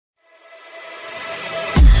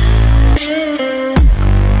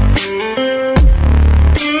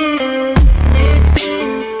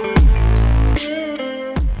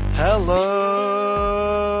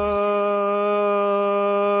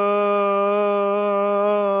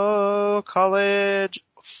college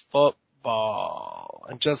football.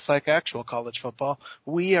 And just like actual college football,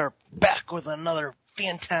 we are back with another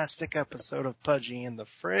fantastic episode of Pudgy in the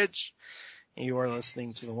Fridge. You are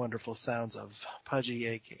listening to the wonderful sounds of Pudgy,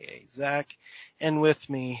 aka Zach, and with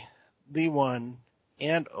me, the one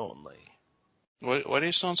and only. Why do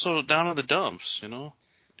you sound so down in the dumps, you know?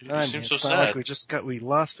 You seem so it's sad. not like we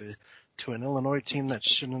lost to an Illinois team that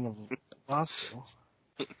shouldn't have lost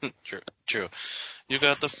to. True. You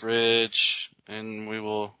got the fridge, and we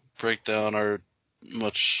will break down our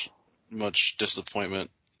much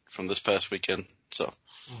disappointment from this past weekend. So,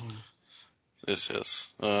 This is.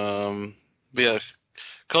 But yeah,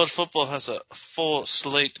 college football has a full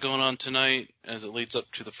slate going on tonight as it leads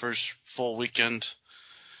up to the first full weekend.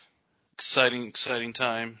 Exciting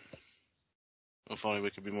time. If only we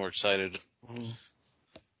could be more excited.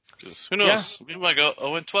 Because who knows? Yeah. We might go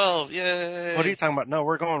 0-12. Yay! What are you talking about? No,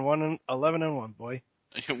 we're going 11-1, boy.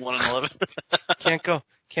 1-11.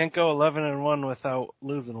 Can't go 11-1 without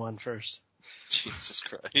losing one first. Jesus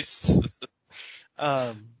Christ.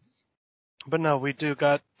 But no, we do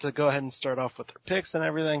got to go ahead and start off with our picks and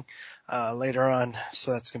everything later on,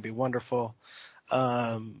 so that's gonna be wonderful.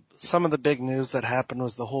 Some of the big news that happened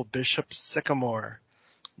was the whole Bishop Sycamore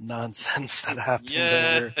nonsense that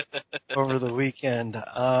happened over the weekend.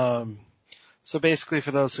 So basically,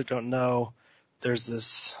 for those who don't know, there's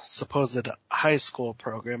this supposed high school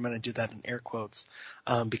program, and I do that in air quotes,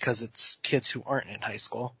 because it's kids who aren't in high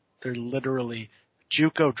school. They're literally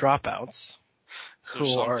JUCO dropouts.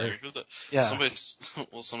 Somebody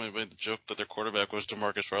made the joke that their quarterback was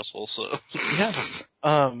DeMarcus Russell, so. Yeah.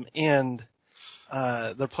 And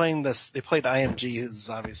they're playing they played IMG, who's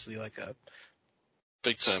obviously like a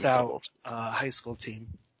big time stout high school team.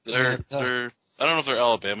 They're I don't know if they're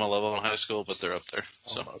Alabama level in high school, but they're up there.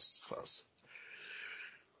 So. Almost close.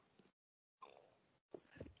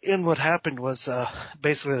 And what happened was,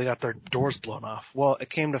 basically they got their doors blown off. Well, it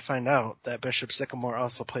came to find out that Bishop Sycamore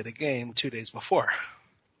also played a game 2 days before.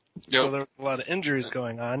 Yep. So there was a lot of injuries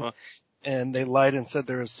going on, and they lied and said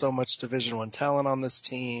there was so much Division I talent on this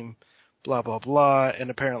team, blah, blah, blah, and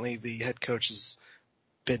apparently the head coach has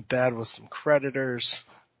been bad with some creditors,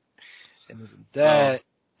 and is in debt,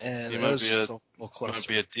 and it was just a little close. Might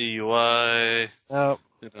be a DUI. Yep.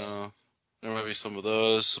 You know. There might be some of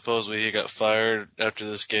those. Supposedly he got fired after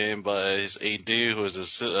this game by his AD, who was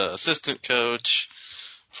his assistant coach.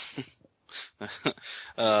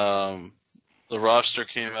 The roster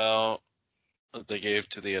came out that they gave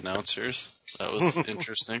to the announcers. That was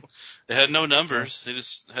interesting. They had no numbers. They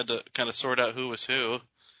just had to kind of sort out who was who.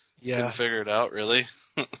 Yeah. Couldn't figure it out, really.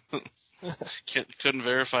 Couldn't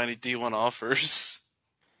verify any D1 offers.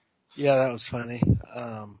 Yeah, that was funny.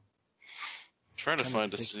 Trying to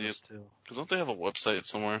find see it, because don't they have a website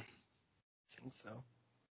somewhere? I think so.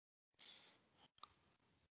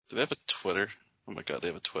 Do they have a Twitter? Oh my god, they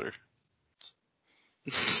have a Twitter.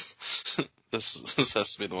 This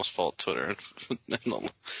has to be the most followed Twitter,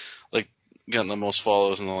 like getting the most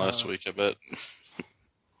follows in the last week, I bet.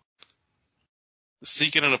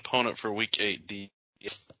 Seeking an opponent for week 8.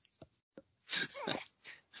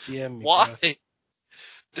 DM me. Why?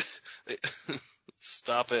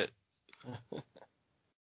 Stop it.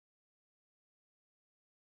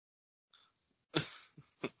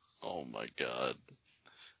 Oh my god.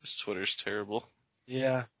 This Twitter's terrible.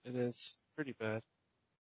 Yeah, it is. Pretty bad.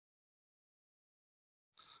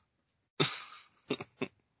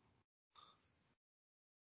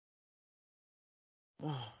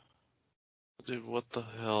 Dude, what the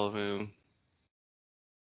hell, man?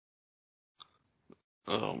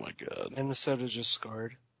 Oh my god. Minnesota just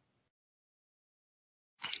scored.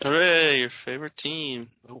 Hooray, your favorite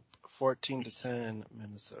team. Nope. 14-10,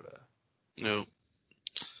 Minnesota. Nope.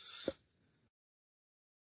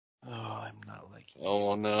 Oh, I'm not liking this.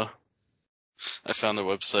 Oh no. I found their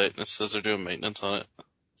website and it says they're doing maintenance on it.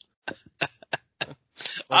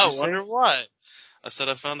 I wonder why. I said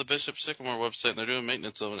I found the Bishop Sycamore website and they're doing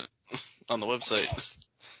maintenance on it on the website.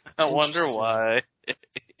 I wonder why.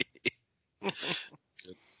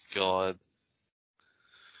 Good God.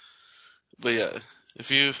 But yeah,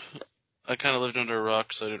 I kind of lived under a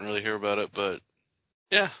rock, so I didn't really hear about it, but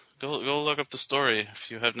yeah, go look up the story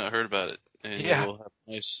if you have not heard about it, and you will have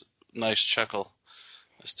a nice chuckle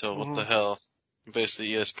as to what the hell.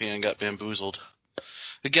 Basically, ESPN got bamboozled.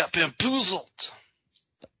 It got bamboozled!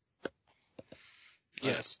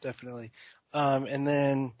 Yes, definitely. And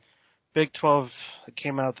then Big 12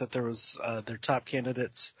 came out that there was their top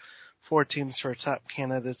candidates, 4 teams for top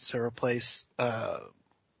candidates to replace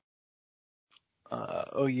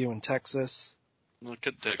OU and Texas. I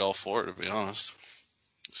could take all 4, to be honest.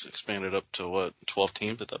 It's expanded up to what, 12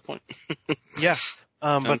 teams at that point? Yeah.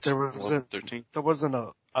 But 13.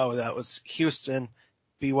 that was Houston,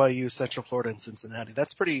 BYU, Central Florida, and Cincinnati.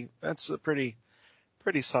 That's a pretty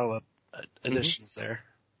solid additions there.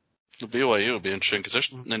 The BYU would be interesting because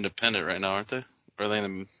they're independent right now, aren't they? Or are they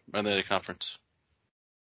in the conference?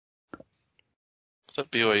 I thought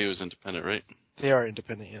BYU was independent, right? They are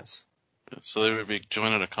independent, yes. So they would be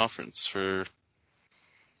joining a conference for.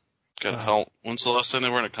 When's the last time they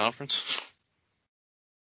were in a conference?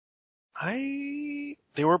 They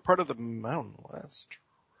were part of the Mountain West,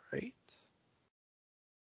 right?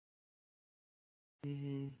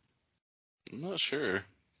 I'm not sure.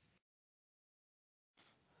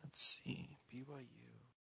 Let's see, BYU.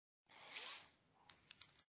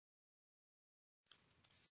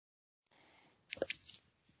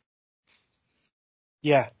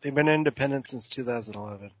 Yeah, they've been independent since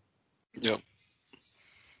 2011. Yep.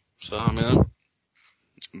 So, I mean, that'd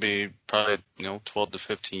be probably, 12 to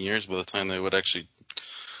 15 years by the time they would actually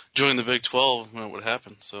join the Big 12 when it would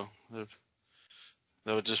happen. So,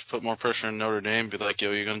 that would just put more pressure on Notre Dame, be like,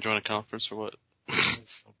 yo, you going to join a conference or what?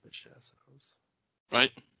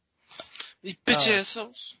 Right? You bitch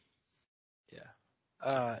assholes.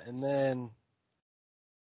 Yeah. And then,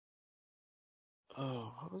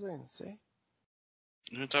 what was I going to say?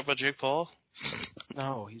 You want to talk about Jake Paul?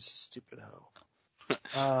 No, he's a stupid hoe.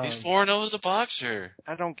 He's 4-0 as a boxer.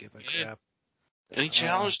 I don't give a crap. And he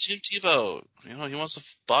challenged Tim Tebow. He wants to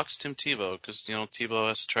box Tim Tebow because, Tebow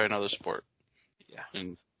has to try another sport. Yeah.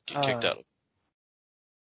 And get kicked out of.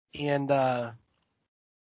 And,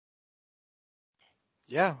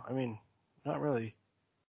 yeah, I mean, not really.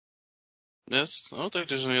 Yes, I don't think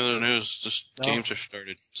there's any other news. Just games are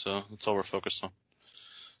started, so that's all we're focused on.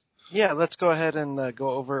 Yeah, let's go ahead and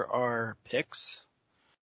go over our picks.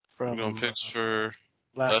 We're going picks for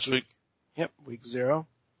last week? Yep, week 0.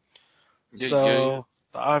 Yeah. The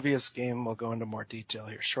obvious game, we'll go into more detail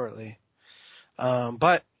here shortly.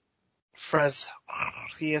 But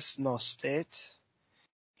Fresno State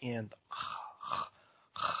and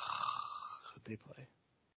who'd they play?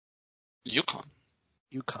 UConn.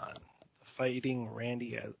 The Fighting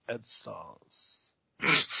Randy Edstalls.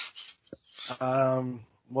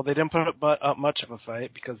 Well, they didn't put up much of a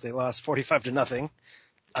fight because they lost 45-0.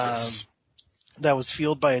 Yes. That was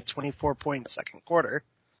fueled by a 24-point second quarter.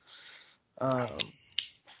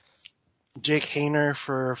 Jake Haener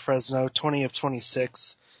for Fresno, 20 of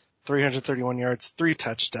 26, 331 yards, 3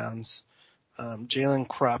 touchdowns. Jalen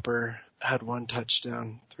Cropper had 1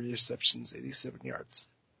 touchdown, 3 receptions, 87 yards.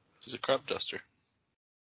 He's a crop duster.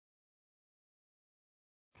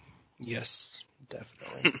 Yes,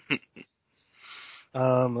 definitely.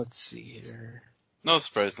 Let's see here. No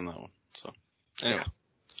surprise in that one. So, anyway.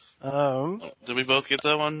 Did we both get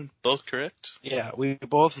that one both correct? Yeah, we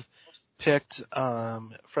both picked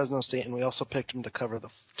Fresno State, and we also picked them to cover the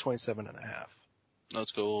 27.5.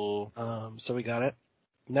 Let's go. So we got it.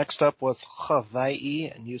 Next up was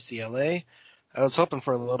Hawaii and UCLA. I was hoping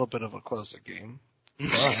for a little bit of a closer game,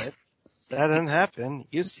 but that didn't happen.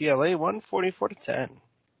 UCLA won 44-10.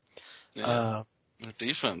 Yeah. Their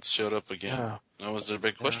defense showed up again. Yeah. That was their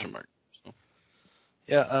big question mark. So.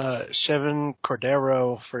 Yeah, Chevin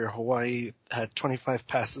Cordero for Hawaii had 25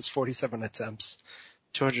 passes, 47 attempts,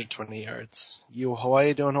 220 yards.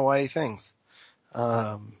 Hawaii doing Hawaii things.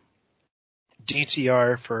 DTR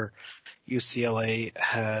for UCLA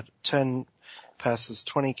had 10 passes,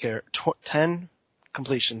 10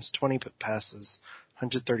 completions, 20 passes,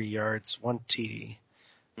 130 yards, 1 TD.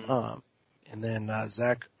 And then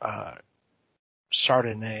Zach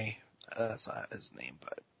Chardonnay, that's not his name,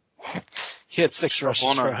 but he had 6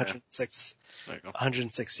 rushes for 106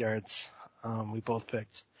 yards. We both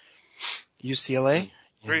picked UCLA.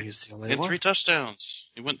 And 3 touchdowns.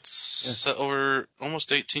 He went over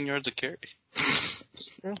almost 18 yards a carry. That's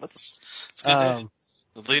good.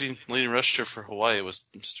 The leading rusher for Hawaii was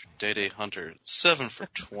Mr. Day Hunter, 7 for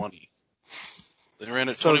 20. They ran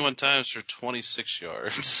it 21 times for 26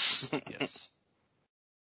 yards. Yes.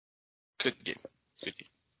 Good game.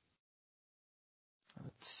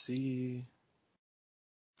 Let's see.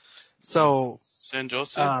 So San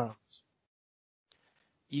Jose? No,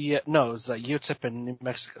 it was UTEP and New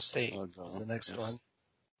Mexico State was the next one.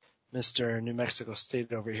 Mr. New Mexico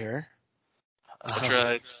State over here. That's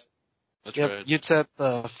right. UTEP,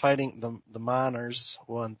 the Miners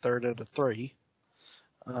won 3 out of 3.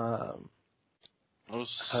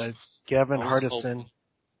 Gavin Hardison.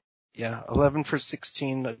 11 for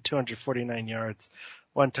 16, 249 yards,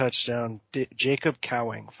 1 touchdown. Jacob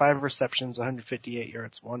Cowing, 5 receptions, 158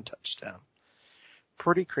 yards, 1 touchdown.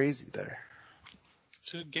 Pretty crazy there.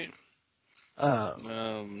 It's a good game.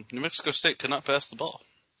 New Mexico State could not pass the ball.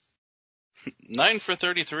 9 for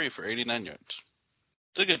 33 for 89 yards.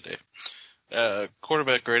 It's a good day.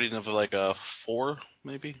 Quarterback rating of like a 4,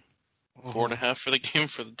 maybe 4.5 for the game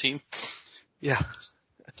for the team. Yeah.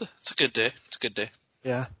 It's a good day. It's a good day.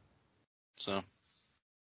 Yeah. So.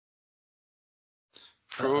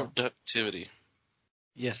 Productivity.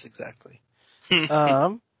 Yes, exactly.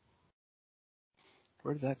 Where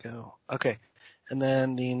did that go? Okay. And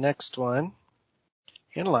then the next one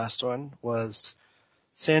and last one was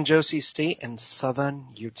San Jose State and Southern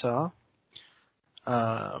Utah.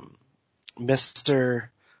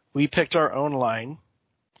 We picked our own line,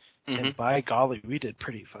 and by golly, we did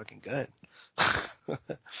pretty fucking good.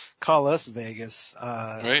 Call us Vegas.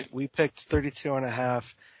 Right. We picked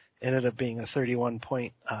 32.5. Ended up being a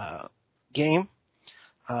 31-point game.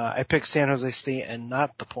 I picked San Jose State and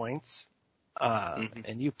not the points.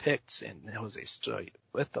 And you picked San Jose State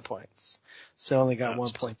with the points. So only got 1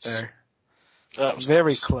 point there. That was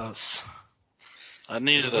very close. I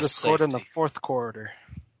needed a safety. Would have scored in the fourth quarter.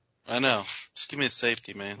 I know. Just give me a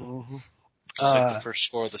safety, man. Mm-hmm. Just like the first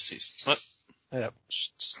score of the season. What? Yep.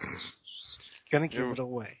 Gonna give it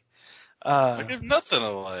away. I give nothing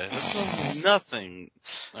away. That's nothing.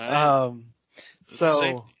 All right?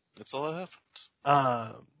 So that's all that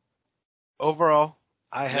happened. Overall,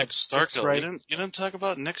 I had Nick Starkel. Right. You didn't talk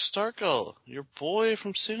about Nick Starkel, your boy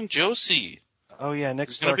from San Jose. Oh yeah, Nick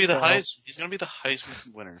Starkel. He's gonna be the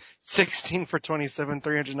Heisman winner. 16 for 27,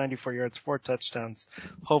 394 yards, 4 touchdowns.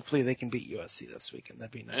 Hopefully they can beat USC this weekend.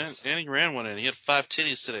 That'd be nice. And he ran one in. He had 5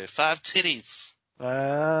 titties today. 5 titties.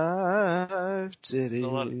 5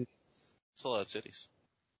 titties. It's a lot of titties.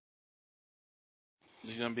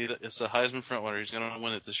 It's a Heisman front runner. He's gonna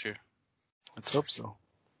win it this year. Let's hope so.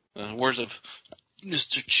 Words of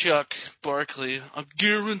Mr. Chuck Barkley. I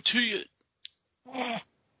guarantee it.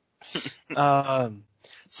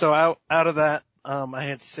 So out of that, I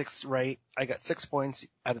had 6 right. I got 6 points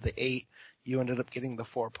out of the 8. You ended up getting the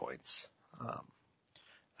 4 points,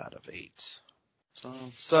 out of 8.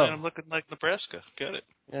 So I'm looking like Nebraska. Got it.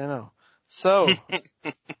 Yeah, I know. So,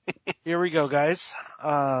 here we go, guys.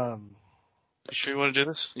 You sure you want to do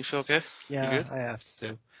this? You feel okay? Yeah, I have to.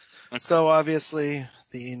 Okay. So obviously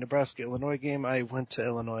the Nebraska-Illinois game, I went to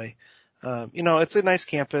Illinois. It's a nice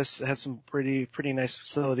campus. It has some pretty nice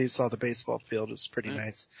facilities. Saw the baseball field. It's pretty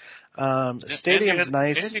nice. The stadium's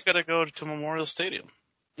nice. And you gotta go to Memorial Stadium.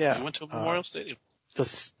 Yeah. You went to Memorial Stadium.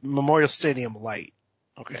 The Memorial Stadium light.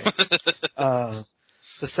 Okay.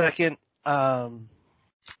 The second, the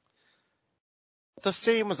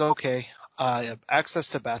stadium was okay. Access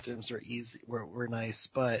to bathrooms were nice,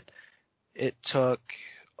 but it took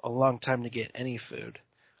a long time to get any food.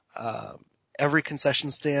 Every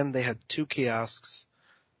concession stand, they had 2 kiosks.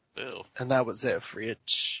 Ew. And that was it for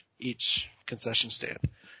each concession stand.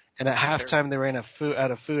 And at halftime, they ran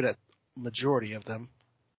out of food at majority of them.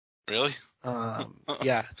 Really?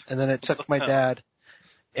 Yeah. And then it took my dad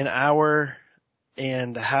an hour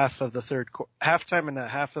and a half of the halftime and a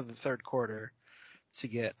half of the third quarter to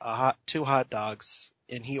get 2 hot dogs.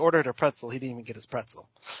 And he ordered a pretzel. He didn't even get his pretzel.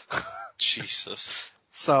 Jesus.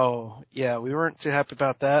 So, yeah, we weren't too happy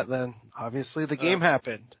about that. Then, obviously, the game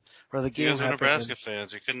happened. Or the game happened. You guys are Nebraska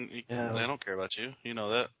fans. They don't care about you. You know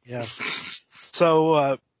that. Yeah.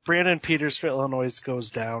 So, Brandon Peters for Illinois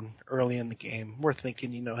goes down early in the game. We're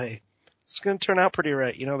thinking, hey, it's going to turn out pretty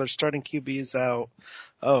right. They're starting QBs out.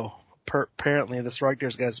 Oh, apparently this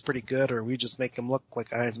Rutgers guy's pretty good, or we just make him look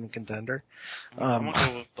like a Heisman contender. I'm going to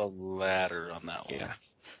go with the latter on that one.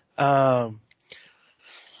 Yeah.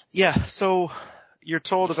 Yeah, so you're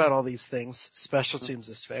told about all these things. Special teams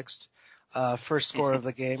is fixed. First score of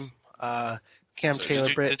the game, Cam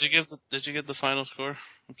Taylor Britt. Did you give the final score?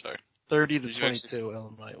 I'm sorry. 30-22,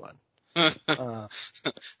 Illinois won. You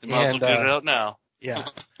might as well get it out now. Yeah.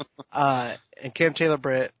 And Cam Taylor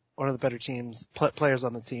Britt, one of the better players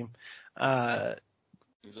on the team,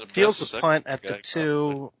 fields a punt at the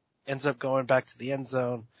 2, ends up going back to the end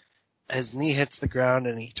zone. His knee hits the ground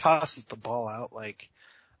and he tosses the ball out.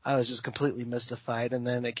 I was just completely mystified. And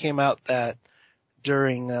then it came out that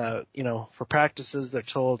during, for practices, they're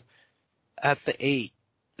told at the 8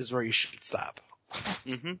 is where you should stop.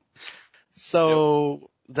 Mm-hmm. So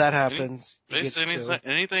that happens.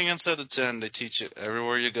 Anything inside the 10, they teach it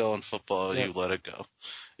everywhere you go in football. Yep. You let it go.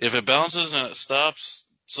 If it bounces and it stops,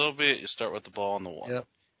 so be it. You start with the ball on the 1. Yep.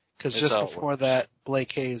 Because just before that,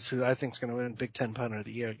 Blake Hayes, who I think is going to win Big Ten Punter of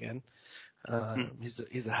the Year again,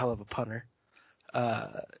 he's a hell of a punter.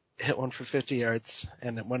 Hit one for 50 yards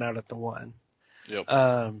and it went out at the 1. Yep.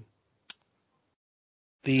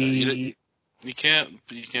 You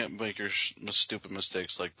can't make your stupid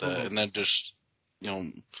mistakes like that and then just,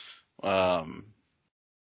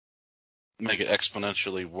 make it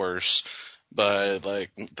exponentially worse by like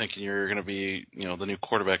thinking you're going to be, the new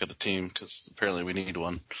quarterback of the team because apparently we need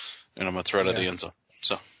one and I'm a threat at the end zone.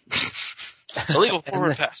 So illegal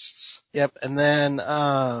forward pass. Yep. And then,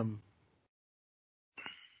 God,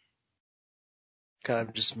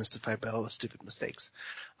 I'm just mystified by all the stupid mistakes.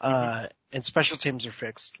 And special teams are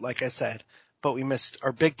fixed, like I said, but we missed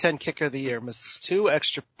our Big Ten kicker of the year, misses 2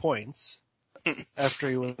 extra points after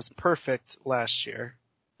he was perfect last year.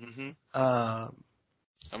 We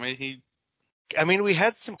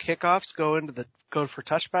had some kickoffs go for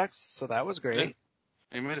touchbacks, so that was great. Yeah.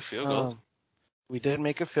 He made a field goal. We did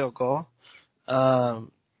make a field goal. 2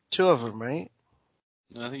 of them, right?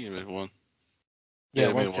 I think he made one. Yeah,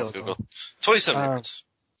 he one made field goal. 27 yards.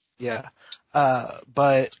 Yeah.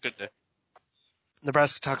 But it's a good day.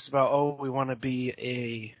 Nebraska talks about, we want to be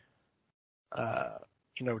a,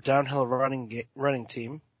 downhill running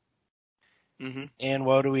team. Mm-hmm. And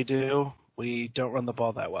what do? We don't run the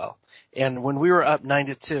ball that well. And when we were up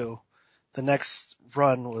 9-2, the next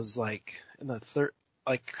run was like in the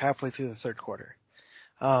halfway through the third quarter.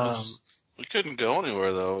 We couldn't go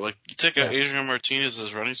anywhere though. Like you take out Adrian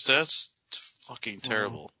Martinez's running stats, it's fucking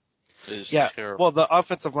terrible. It's terrible. Well, the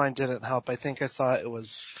offensive line didn't help. I think I saw it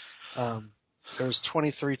was, there was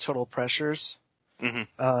 23 total pressures. Mm-hmm.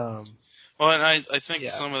 Well, and I think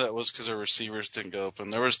some of that was because our receivers didn't go open.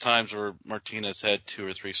 There was times where Martinez had 2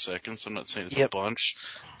 or 3 seconds. I'm not saying it's a bunch,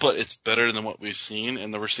 but it's better than what we've seen,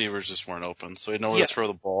 and the receivers just weren't open. So they know where to throw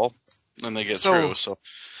the ball, and they get through. So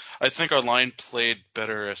I think our line played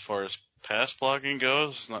better as far as pass blocking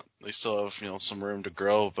goes. They still have, some room to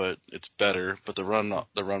grow, but it's better. But the run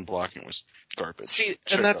blocking was garbage. See,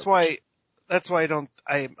 and that's why I'm not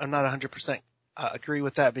 100% agree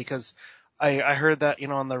with that because I heard that,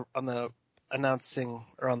 on the announcing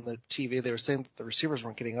or on the TV, they were saying that the receivers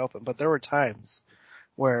weren't getting open, but there were times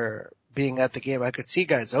where being at the game, I could see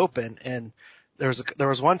guys open, and there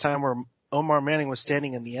was one time where Omar Manning was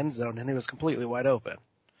standing in the end zone and he was completely wide open.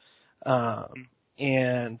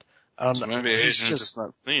 And so maybe Adrian's just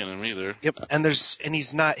not seeing him either. Yep, and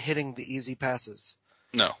he's not hitting the easy passes.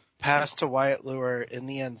 No. Pass to Wyatt Lure in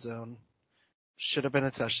the end zone should have been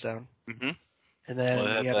a touchdown. Mm-hmm. And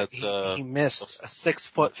then he missed a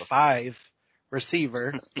 6'5"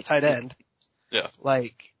 receiver, tight end. Yeah.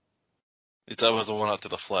 That was the one out to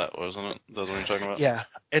the flat, wasn't it? That's what you're talking about? Yeah.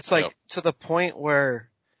 It's to the point where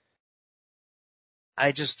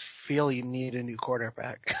I just feel you need a new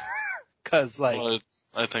quarterback. Cause I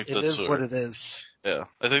think it is what it is. Yeah.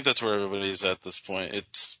 I think that's where everybody's at this point.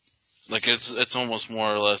 It's like, it's almost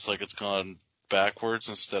more or less like it's gone backwards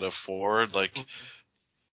instead of forward. Like,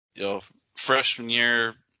 freshman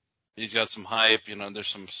year, he's got some hype, there's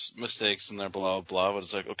some mistakes in there, blah, blah, but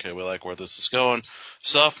it's like, okay, we like where this is going.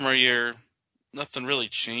 Sophomore year, nothing really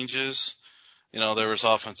changes. There was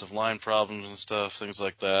offensive line problems and stuff, things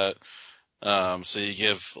like that. So you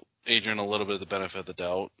give Adrian a little bit of the benefit of the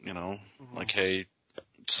doubt, like, hey,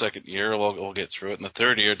 second year, we'll get through it. And the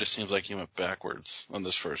third year, it just seems like he went backwards on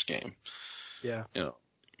this first game. Yeah.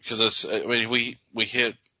 Because we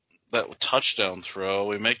hit that touchdown throw,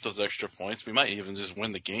 we make those extra points, we might even just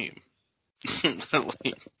win the game.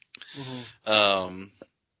 Literally. Mm-hmm.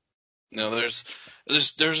 There's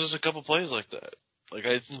just a couple plays like that. Like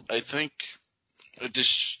I think it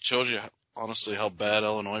just shows you honestly how bad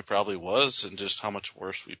Illinois probably was and just how much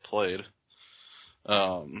worse we played.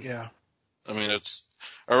 Yeah. It's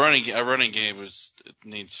our running game it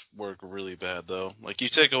needs work really bad though. Like you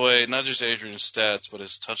take away not just Adrian's stats but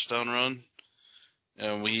his touchdown run,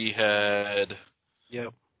 and we had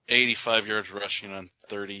 85 yards rushing on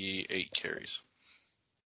 38 carries.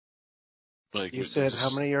 Like you said, how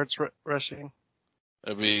many yards rushing?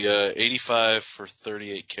 It'd be 85 for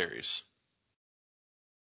 38 carries.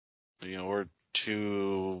 We're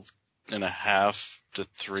 2.5 to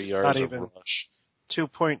 3 yards of rush.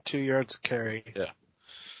 2.2 yards a carry. Yeah.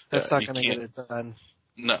 That's not going to get it done.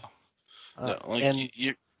 No.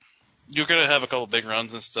 You're going to have a couple big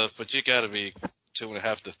runs and stuff, but you got to be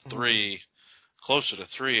 2.5 to 3, closer to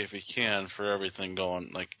 3 if you can, for everything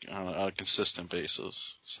going on a consistent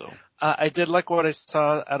basis. So I did like what I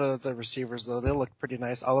saw out of the receivers though. They looked pretty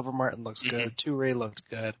nice. Oliver Martin looks good. Toure looked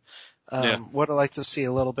good. Would I like to see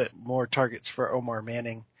a little bit more targets for Omar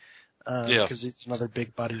Manning? Because he's another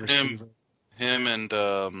big body receiver. Him and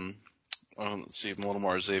let's see, a little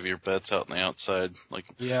more Xavier Betts out on the outside.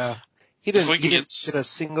 He didn't get a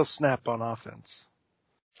single snap on offense.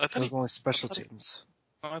 It was only special teams.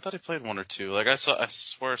 I thought he played 1 or 2. I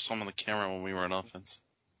swear I saw him on the camera when we were in offense.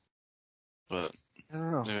 But I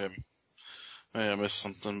don't know. maybe I missed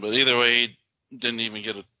something. But either way, he didn't even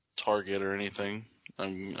get a target or anything. I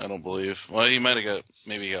don't believe. Well, he might have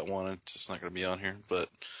maybe he got one. It's just not going to be on here. But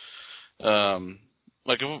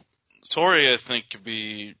like Torrey, I think could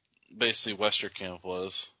be basically Westerkamp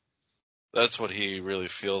was. That's what he really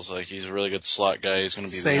feels like. He's a really good slot guy. He's going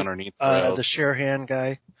to be the underneath routes. The Sherahan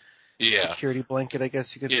guy. Yeah. Security blanket, I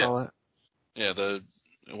guess you could call it. Yeah, the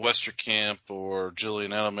Westerkamp or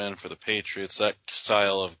Julian Edelman for the Patriots, that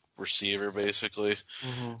style of receiver, basically.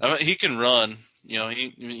 Mm-hmm. I mean, he can run.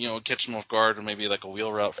 Catch him off guard or maybe like a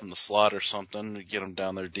wheel route from the slot or something to get him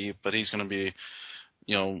down there deep. But he's going to be,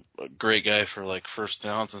 a great guy for like first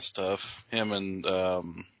downs and stuff. Him and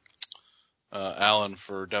Allen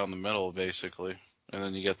for down the middle, basically. And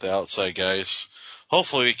then you get the outside guys.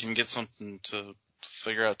 Hopefully we can get something to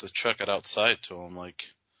figure out to chuck it outside to him. Like,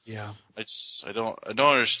 yeah, I don't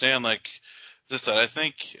understand. Like, I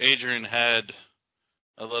think Adrian had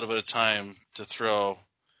a little bit of time to throw,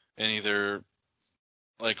 and either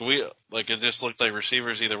it just looked like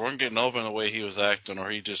receivers either weren't getting open the way he was acting, or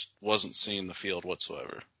he just wasn't seeing the field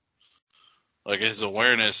whatsoever. Like his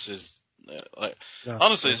awareness is.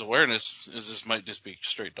 Honestly, his awareness might just be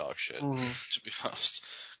straight dog shit, to be honest,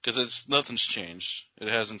 because nothing's changed. It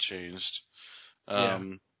hasn't changed.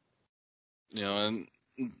 And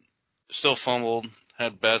still fumbled,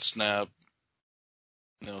 had bad snap.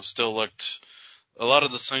 Still looked a lot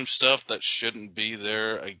of the same stuff that shouldn't be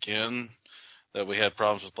there again that we had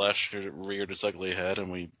problems with last year. That reared its ugly head,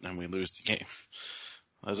 and we lose the game.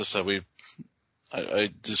 As I said,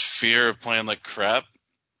 I just fear of playing like crap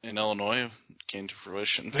in Illinois came to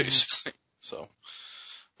fruition, basically. So,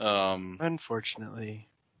 unfortunately,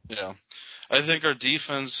 yeah, I think our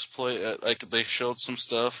defense they showed some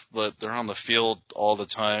stuff, but they're on the field all the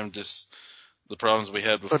time. Just the problems we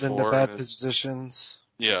had before. Put into bad positions.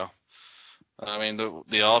 Yeah, I mean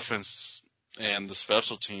the offense and the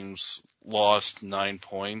special teams lost 9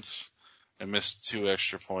 points and missed 2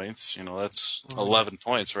 extra points. That's 11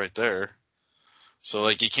 points right there. So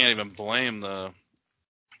like you can't even blame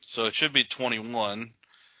So it should be 21,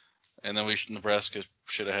 and then Nebraska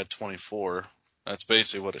should have had 24. That's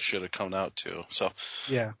basically what it should have come out to. So,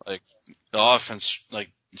 yeah, like the offense,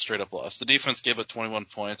 straight up lost. The defense gave it 21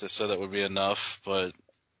 points. I said that would be enough, but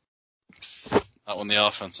not when the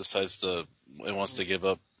offense wants to give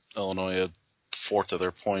up Illinois a third of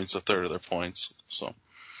their points. So,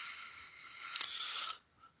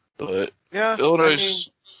 but yeah, Illinois.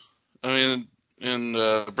 And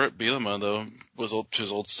Brett Bielema, though, was to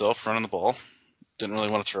his old self running the ball. Didn't really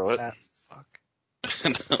want to throw it. That fuck.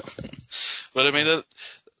 No. But I mean,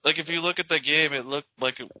 if you look at the game, it looked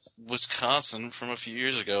like Wisconsin from a few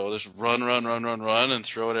years ago. Just run, and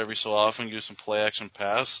throw it every so often, do some play action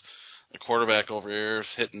pass. The quarterback over here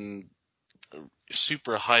is hitting a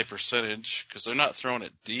super high percentage because they're not throwing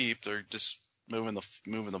it deep. They're just moving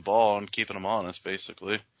the ball and keeping them honest,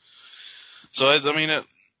 basically. So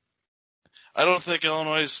I don't think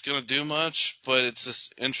Illinois is going to do much, but it's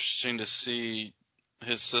just interesting to see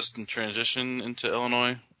his system transition into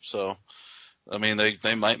Illinois. So, I mean,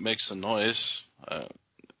 they might make some noise.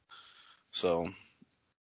 So,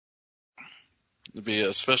 it'd be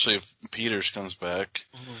especially if Peters comes back.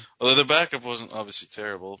 Mm-hmm. Although the backup wasn't obviously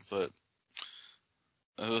terrible, but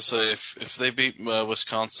I would say if they beat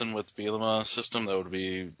Wisconsin with Bielema's system, that would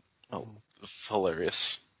be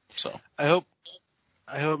hilarious. So I hope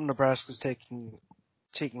Nebraska's taking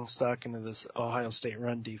stock into this Ohio State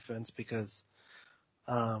run defense because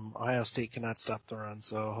Ohio State cannot stop the run,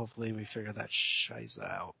 so hopefully we figure that shiza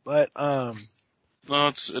out. But no,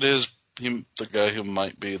 it is the guy who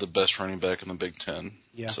might be the best running back in the Big Ten.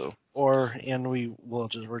 Yeah. So we're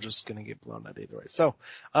just gonna get blown out either way. So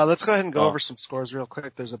let's go ahead and go over some scores real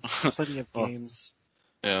quick. There's plenty of games.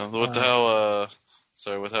 Yeah, with how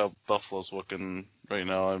Buffalo's looking right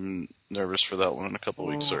now, I'm nervous for that one in a couple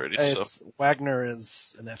weeks already. So Wagner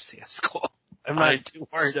is an FCS school. I'm not too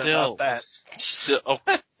worried about that.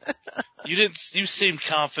 You seemed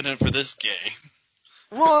confident for this game.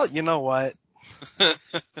 Well, you know what?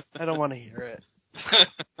 I don't want to hear it.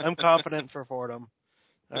 I'm confident for Fordham.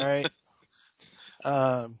 All right.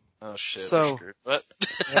 Oh shit. So what?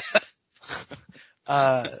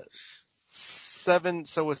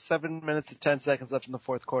 With 7 minutes and 10 seconds left in the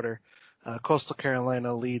fourth quarter, Coastal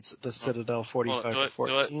Carolina leads the Citadel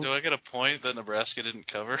 45-14. Do I get a point that Nebraska didn't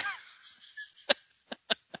cover?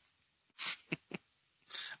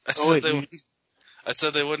 I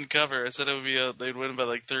said they wouldn't cover. I said it would be they'd win by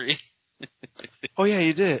like 3. Oh yeah,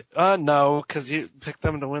 you did. No, because you picked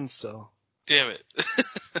them to win still. Damn it!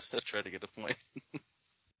 I tried to get a point.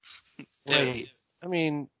 Wait, I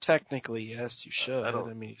mean, technically, yes, you should. I don't-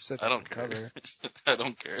 I mean, you said I don't you can care. cover. I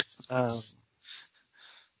don't care.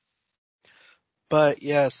 But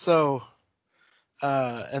yeah, so,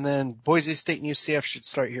 and then Boise State and UCF should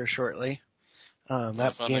start here shortly.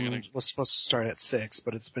 That game was supposed to start at 6,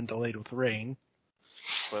 but it's been delayed with rain.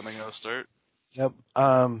 Finally gonna start. Yep.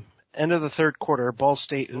 End of the third quarter, Ball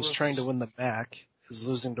State, who's trying to win the MAC, is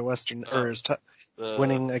losing to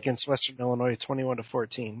winning against Western Illinois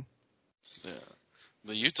 21-14. Yeah.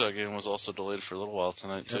 The Utah game was also delayed for a little while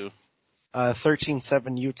tonight too.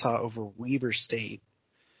 13-7 Utah over Weber State.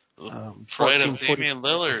 Pride of Damian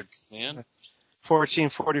Lillard, man.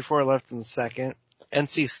 14:44 left in the second.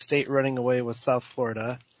 NC State running away with South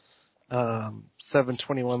Florida.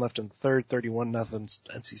 7:21 left in the third, 31-0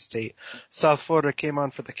 NC State. South Florida came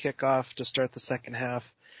on for the kickoff to start the second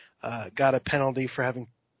half. Got a penalty for having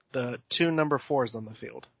the 2 number 4s on the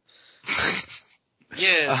field.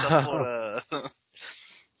 Yeah, South Florida.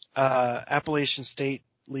 Appalachian State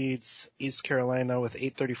leads East Carolina with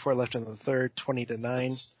 8:34 left in the third,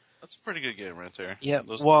 20-9. That's a pretty good game right there. Yeah,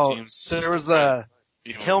 Those well, teams, there was a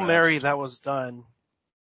Hail Mary that was done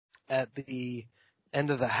at the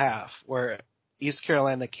end of the half where East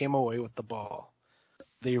Carolina came away with the ball.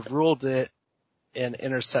 They ruled it an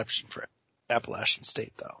interception for Appalachian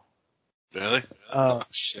State, though. Really?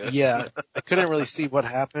 Shit. Yeah, I couldn't really see what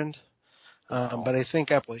happened, but I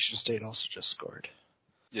think Appalachian State also just scored.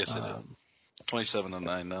 Yes, it is.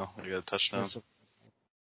 27-9 now. We got a touchdown.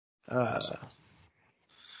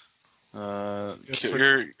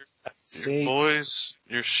 Your boys,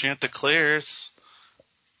 your Chanticleers,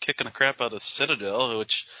 kicking the crap out of Citadel,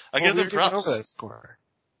 which I give them props. Over that score.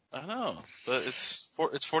 I know, but it's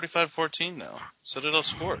 45-14 now. Citadel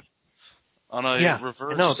scored on a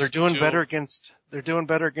reverse. No, they're doing better against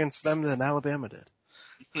them than Alabama did.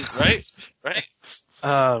 Right.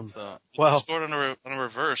 So well, scored on a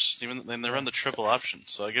reverse, even then they run the triple option.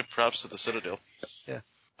 So I give props to the Citadel. Yeah.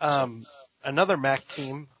 Another MAC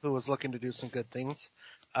team who was looking to do some good things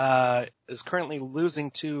is currently losing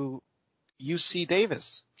to UC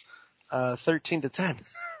Davis, 13-10.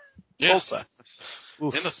 Tulsa.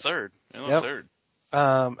 Oof. In the third.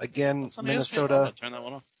 Again, Minnesota. Turn that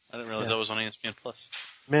one on. I didn't realize that was on ESPN Plus.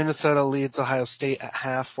 Minnesota leads Ohio State at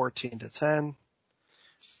half, 14-10.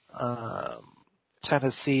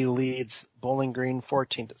 Tennessee leads Bowling Green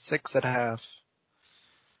 14-6 at half.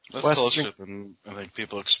 That's closer than I think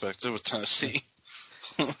people expected with Tennessee.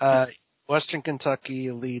 Western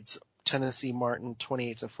Kentucky leads Tennessee Martin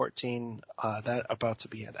 28-14. That about to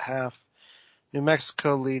be at half. New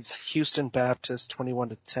Mexico leads Houston Baptist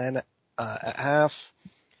 21-10 at half.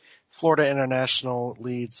 Florida International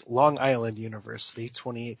leads Long Island University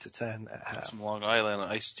 28-10 at half. Some Long Island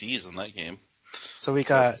iced teas in that game. So we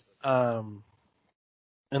got, and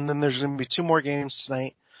then there's going to be 2 more games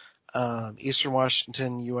tonight. Eastern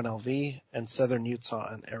Washington, UNLV, and Southern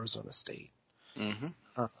Utah and Arizona State. Mm-hmm.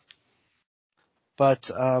 But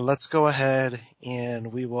let's go ahead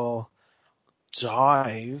and we will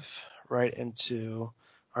dive right into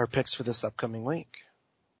our picks for this upcoming week.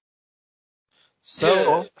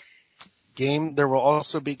 So, there will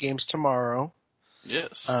also be games tomorrow.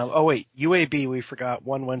 Yes. UAB, we forgot,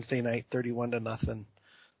 won Wednesday night, 31-0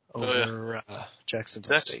 over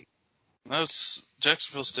Jacksonville State. That's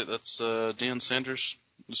Jacksonville State. That's Deion Sanders.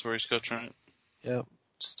 That's where he's coaching, right? Yep.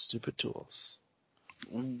 Stupid tools.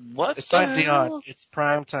 What? It's not Deion. It's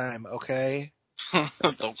prime time, okay?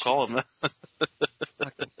 Don't call him that.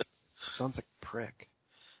 Sounds like a prick.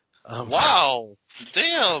 Wow.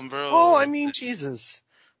 Damn, bro. Oh, I mean, Jesus.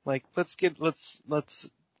 Like,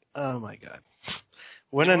 oh my God.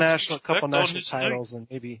 Win a couple national titles and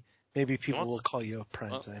maybe people will call you a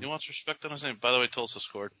prime time. He wants respect on his name. By the way, Tulsa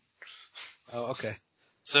scored. Oh, okay.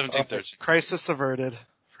 17-13. Crisis averted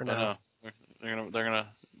for now. They're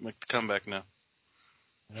gonna make the comeback now.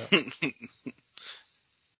 Yep.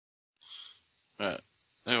 All right.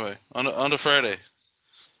 Anyway, on to Friday.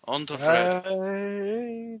 On to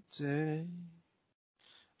Friday.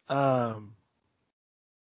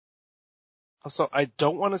 Also, I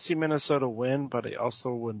don't want to see Minnesota win, but I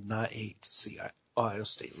also would not hate to see Ohio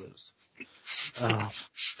State lose.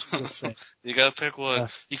 Just saying. You gotta pick one.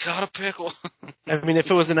 You gotta pick one. I mean,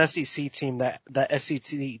 if it was an SEC team, that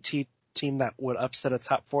SEC team that would upset a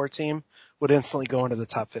top 4 team would instantly go into the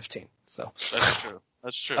top 15. So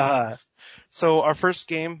That's true. So our first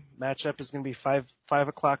game matchup is going to be 5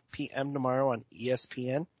 o'clock p.m. tomorrow on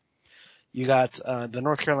ESPN. You got the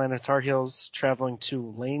North Carolina Tar Heels traveling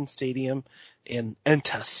to Lane Stadium in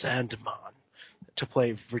Enta Sandman to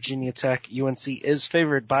play Virginia Tech. UNC is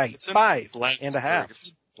favored by 5.5. It's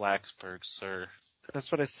in Blacksburg, sir.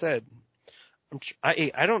 That's what I said.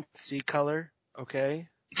 I don't see color. Okay.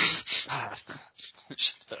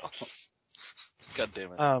 God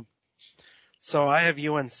damn it. So I have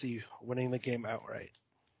UNC winning the game outright.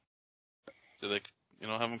 Do they,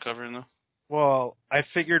 have them covering though? Well, I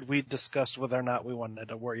figured we discussed whether or not we wanted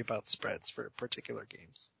to worry about spreads for particular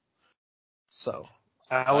games. So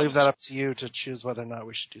I'll leave that up to you to choose whether or not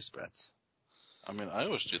we should do spreads. I mean, I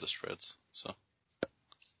always do the spreads, so.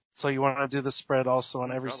 So you want to do the spread also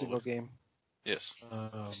on every single game? Yes.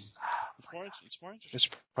 It's more interesting. I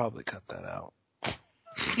should probably cut that out.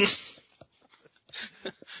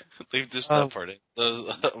 Leave just that part in.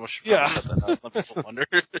 I should Yeah. cut that out. Let people wonder.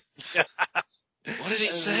 Yeah. What did he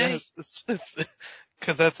say?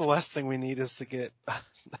 Because that's the last thing we need is to get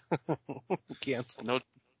canceled. No.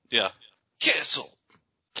 Yeah.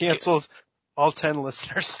 Canceled. All 10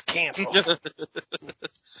 listeners canceled.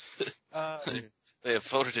 They have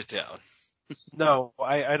voted it down. No,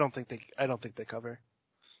 I don't think they cover.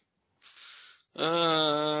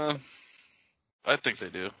 I think they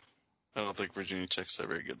do. I don't think Virginia Tech's that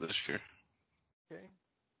very good this year. Okay.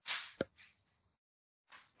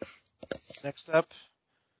 Next up,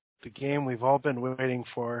 the game we've all been waiting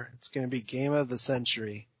for. It's going to be game of the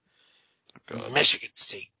century. God. Michigan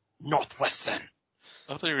State, Northwestern.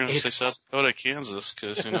 I thought you were going to say South Dakota, Kansas,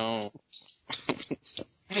 because,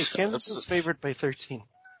 Hey, Kansas is favored by 13.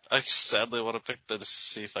 I sadly want to pick that to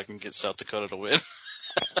see if I can get South Dakota to win.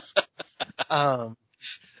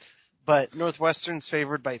 But Northwestern's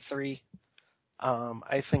favored by 3.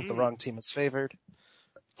 I think the wrong team is favored.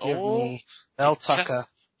 Give me Mel Tucker.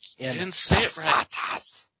 You didn't say it right.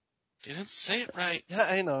 You didn't say it right. Yeah,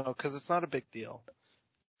 I know, because it's not a big deal.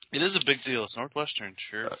 It is a big deal. It's Northwestern,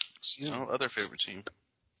 sure. It's no other favorite team.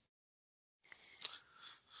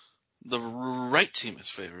 The right team is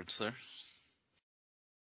favored, sir.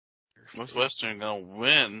 Northwestern gonna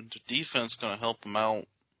win. The defense gonna help them out.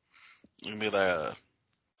 It's gonna be like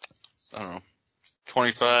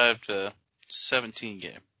 25-17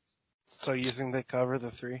 game. So you think they cover the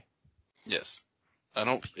 3? Yes.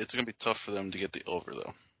 It's gonna be tough for them to get the over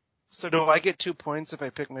though. So do I get 2 points if I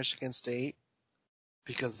pick Michigan State?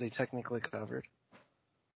 Because they technically covered.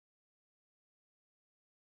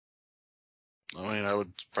 I mean, I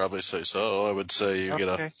would probably say so. I would say you get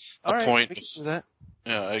a right, point. We can do that.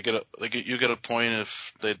 Yeah, you get a point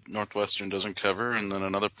if Northwestern doesn't cover, and then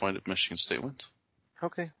another point if Michigan State wins.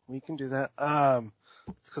 Okay, we can do that.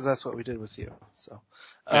 It's because that's what we did with you. So,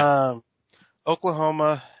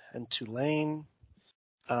 Oklahoma and Tulane.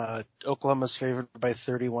 Oklahoma's favored by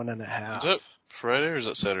 31.5. Is that Friday or is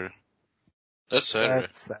that Saturday? That's Saturday.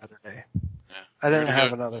 That's Saturday. Yeah. I didn't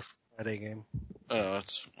have another Friday game. Oh,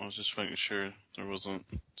 I was just making sure there wasn't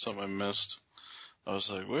something I missed. I was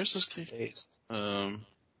like, where's this game?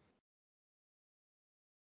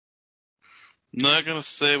 Not gonna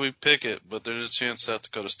say we pick it, but there's a chance South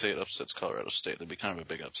Dakota State upsets Colorado State. That'd be kind of a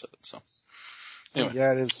big upset, so. Anyway.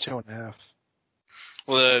 Yeah, it is 2.5.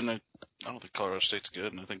 Well, then, I don't think Colorado State's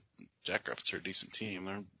good, and I think Jackrabbits are a decent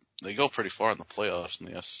team. They go pretty far in the playoffs in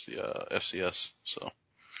the FCS, so.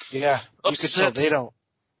 Yeah, upsets. You could tell they don't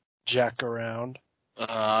jack around.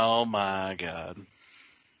 Oh my God.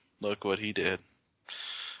 Look what he did.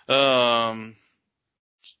 And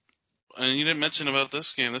you didn't mention about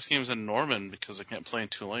this game. This game's in Norman because they can't play in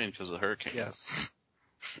Tulane because of the hurricane. Yes.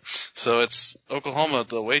 So it's Oklahoma,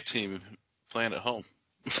 the away team, playing at home.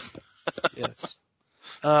 Yes.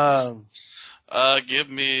 Give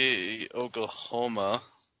me Oklahoma.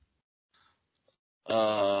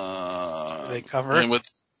 They cover? And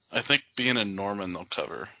I think being in Norman, they'll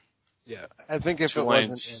cover. Yeah. I think if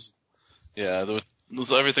Tulane's, it wasn't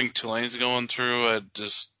with everything Tulane's going through,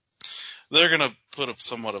 they're going to put up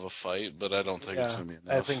somewhat of a fight, but I don't think it's going to be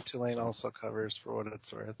enough. I think Tulane also covers for what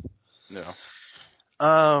it's worth. Yeah.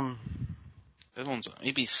 That one's on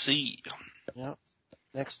ABC. Yep.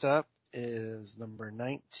 Next up is number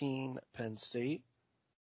 19, Penn State.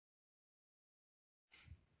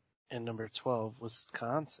 And number 12,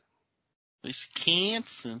 Wisconsin.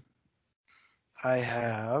 I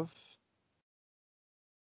have.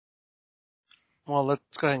 Well,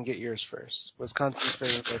 let's go ahead and get yours first. Wisconsin's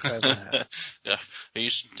favored by 5.5. Yeah. Are you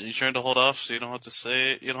trying to hold off so you don't have to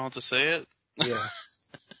say it? You don't have to say it? Yeah.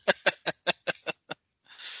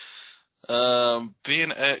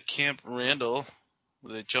 Being at Camp Randall,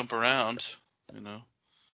 they jump around, I'm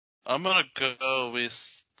gonna go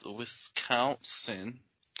with Wisconsin,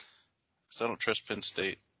 because I don't trust Penn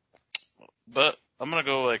State. But I'm gonna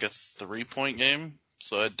go like a 3-point game,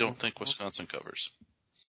 so I don't think Wisconsin covers.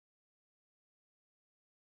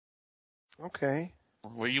 Okay.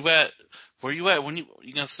 Where you at? When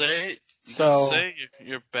you gonna say it? So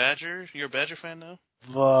you're a Badger fan now?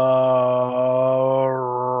 the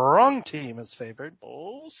wrong team is favored.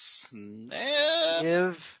 Oh snap!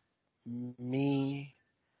 Give me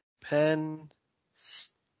Penn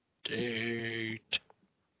State.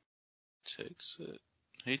 Takes it.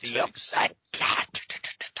 He The takes upset.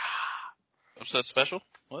 Upset special?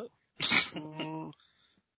 What?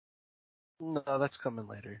 No, that's coming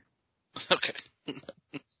later. Okay.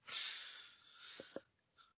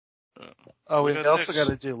 Oh, we got also next?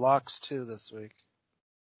 got to do locks too this week.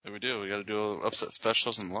 Yeah, we do. We got to do upset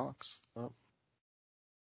specials and locks. Oh.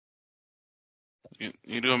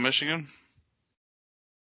 You doing Michigan?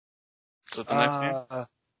 Is that the next game?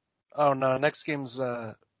 Oh no, next game's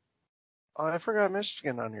oh, I forgot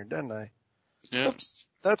Michigan on here, didn't I? Yeah. Oops.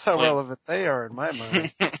 That's how relevant they are in my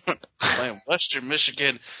mind. Playing Western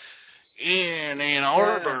Michigan in Ann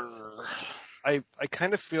Arbor. I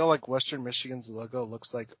kind of feel like Western Michigan's logo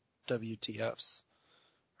looks like WTF's.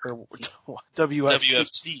 Or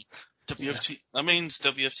WFT. WFT. Yeah. That means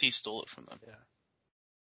WFT stole it from them. Yeah.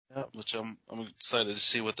 Yep. Which I'm excited to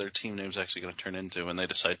see what their team name's actually going to turn into when they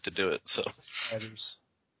decide to do it. So. Spiders.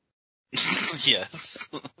 Yes.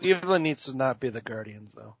 Cleveland needs to not be the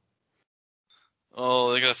Guardians though.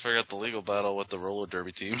 Oh, they got to figure out the legal battle with the roller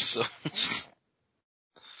derby teams. So. It's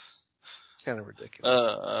kind of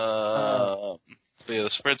ridiculous. But yeah, the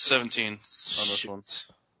spread's 17 on this one.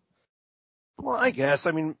 Well, I guess.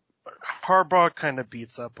 I mean, Harbaugh kind of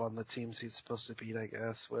beats up on the teams he's supposed to beat, I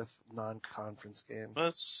guess, with non-conference games.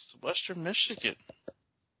 That's Western Michigan.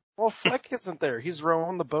 Well, Fleck isn't there. He's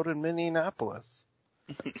rowing the boat in Minneapolis.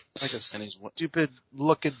 Like a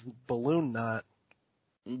stupid-looking balloon knot.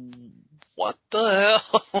 What the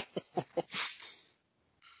hell?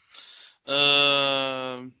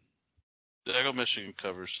 I go Michigan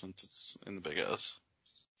covers since it's in the Big House.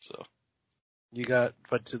 So. You got,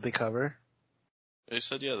 what did they cover? They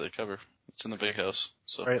said, yeah, they cover. It's in the Big House.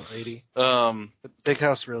 So. Right, lady. The Big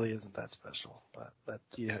House really isn't that special. But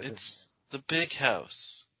it's the Big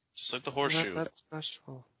House. Just like the horseshoe. Not that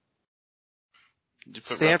special. Did you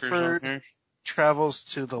put Stanford on here? travels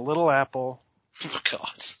to the Little Apple. Oh,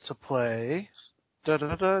 God. To play.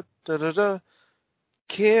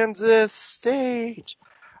 Kansas State.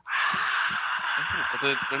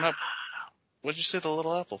 But they're not. What'd you say the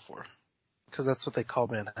Little Apple for? Because that's what they call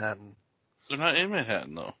Manhattan. They're not in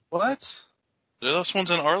Manhattan, though. What? This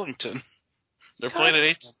one's in Arlington. They're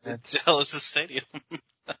playing at Dallas Stadium.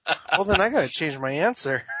 Well, then I gotta change my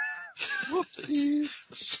answer.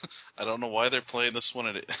 Whoopsies. I don't know why they're playing this one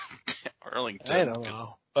at Arlington. I don't know.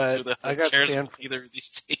 But I got Stanford. Either of these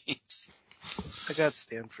teams. I got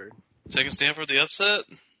Stanford. Taking Stanford the upset?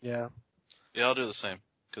 Yeah. Yeah, I'll do the same.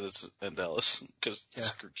 Because it's in Dallas. Because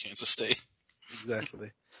screw Kansas State.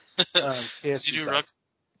 Exactly. Did you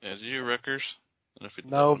do Rutgers?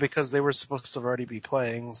 No, because they were supposed to already be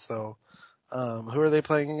playing. So, who are they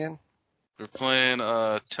playing again? They're playing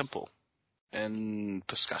Temple and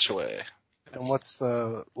Piscataway. And what's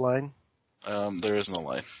the line? There is no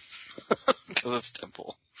line because it's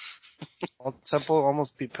Temple. Well, Temple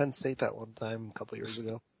almost beat Penn State that one time a couple years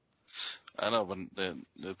ago. I know, but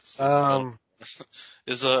it's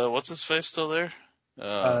is what's his face still there?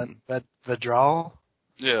 Vedral?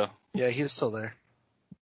 Yeah. Yeah, he's still there.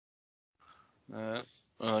 Well,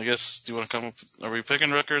 I guess, do you want to come up, are we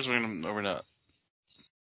picking Rutgers or are we not?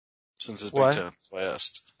 Since it's Big Ten, that's why I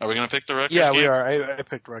asked. Are we going to pick the Rutgers game? We are. I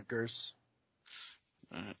picked Rutgers.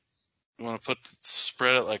 Alright. You want to put the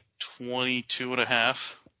spread at like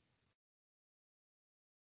 22.5?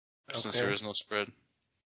 Since there is no spread.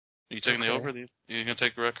 Are you taking the over? Are you going to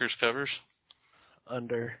take Rutgers covers?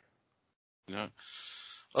 Under. Yeah.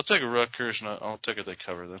 I'll take a Rutgers and I'll take it they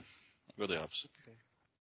cover then. I'll go the opposite. Okay.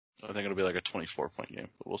 I think it'll be like a 24-point game,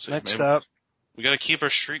 but we'll see. Next up. We got to keep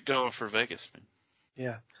our streak going for Vegas, man.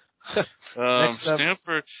 Yeah.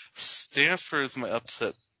 Stanford is my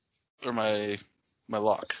upset, or my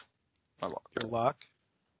lock. My lock. Your lock?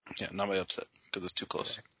 Yeah, not my upset, because it's too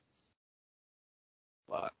close. Okay.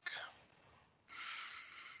 Lock.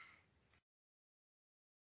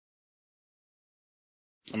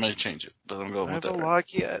 I might change it, but I'm going with that. I haven't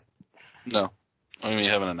lock yet. No. I mean,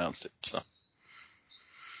 you haven't announced it, so.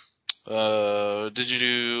 Did you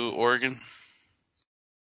do Oregon?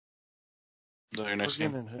 Is that your next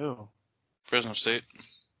game? Oregon and who? Fresno State.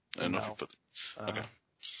 I don't know if you put it. Okay.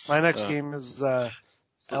 My next game is Alabama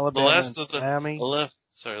and Miami.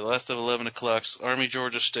 The last of 11 o'clock. Army,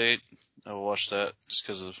 Georgia State. I will watch that just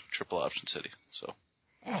because of triple option city. So.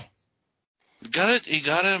 You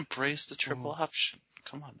gotta embrace the triple option.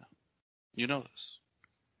 Come on now. You know this.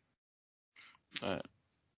 Alright.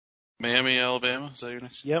 Miami, Alabama. Is that your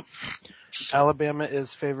next? Yep. Alabama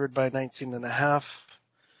is favored by 19.5.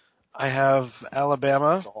 I have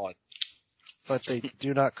Alabama, God. but they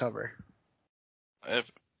do not cover.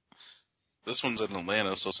 This one's in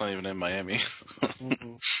Atlanta, so it's not even in Miami.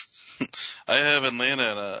 Mm-mm. I have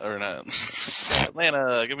Atlanta, or not.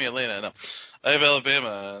 Atlanta, give me Atlanta. No. I have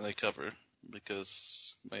Alabama, and they cover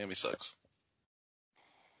because Miami sucks.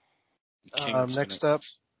 Next up,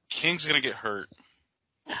 King's gonna get hurt.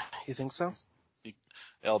 you think so?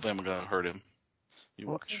 Alabama gonna hurt him. You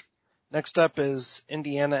watch. Okay. Next up is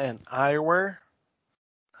Indiana and Iowa.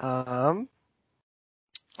 Oh,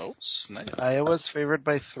 snap. Iowa's favored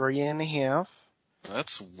by 3.5.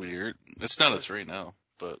 That's weird. It's down to 3 now,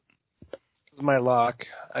 but My lock.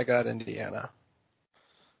 I got Indiana.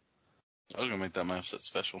 I was gonna make that my upset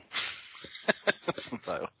special. Since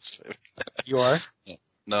Iowa's favorite. You are?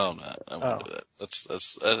 No, I'm not. I won't do that.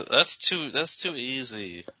 That's too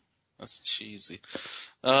easy. That's cheesy.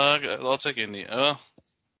 I'll take Indy. You know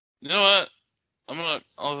what?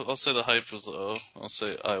 I'll say the hype was low. I'll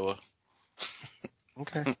say Iowa.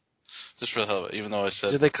 Okay. Just for the hell of it, even though I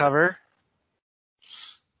said. Did they cover?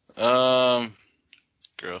 Gross.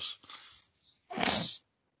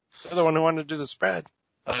 They're the one who wanted to do the spread.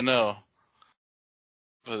 I know.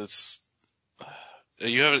 But it's, are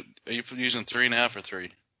you using 3.5 or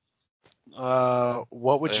 3?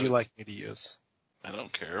 What would you like me to use? I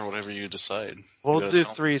don't care. Whatever you decide. We'll do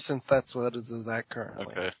 3 since that's what it is at currently.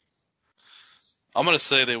 Okay. I'm gonna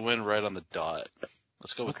say they win right on the dot.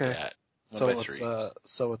 Let's go with that.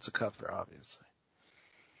 So it's a cover, obviously.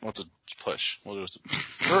 What's a push? We'll do it.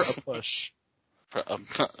 For a push. It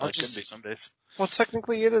could be some days. Well,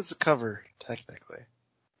 technically it is a cover. Technically.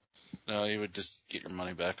 No, you would just get your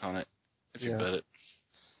money back on it if you bet it.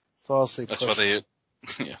 So I'll say that's push.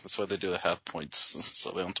 That's why they do the half points,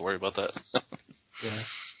 so they don't have to worry about that.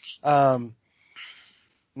 Yeah.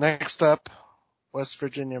 Next up, West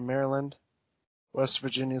Virginia, Maryland. West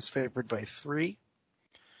Virginia is favored by 3.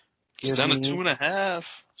 It's down to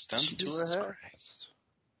 2.5. It's down to Jesus 2.5. Christ.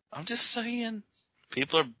 I'm just saying.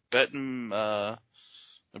 People are betting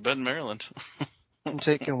Maryland. I'm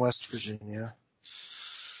taking West Virginia.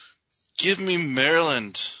 Give me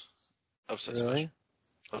Maryland. Upset really?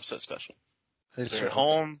 Special. Upset special. They're at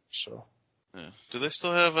home. Special. Yeah. Do they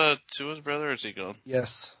still have Tua's brother, or is he gone?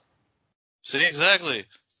 Yes. See, exactly.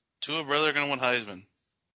 Tua brother going to win Heisman.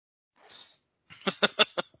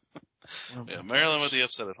 Yeah, Maryland with the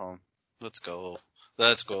upset at home. Let's go.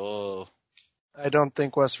 Let's go. I don't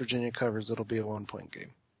think West Virginia covers. It'll be a 1-point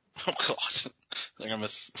game. Oh, God. They're going to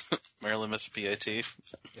miss Maryland miss a PAT. Yeah.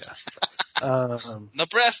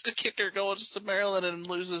 Nebraska kicker goes to Maryland and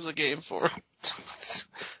loses a game for him.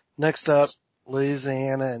 Next up,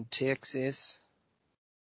 Louisiana and Texas.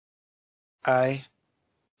 I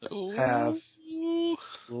have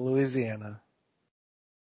Louisiana.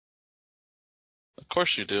 Of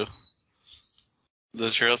course you do. Is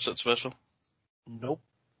that your upset special? Nope.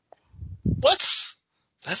 What?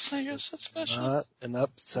 That's not your upset special? Not an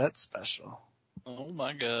upset special. Oh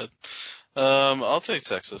my God. I'll take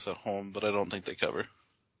Texas at home, but I don't think they cover.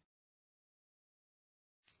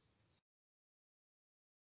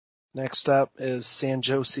 Next up is San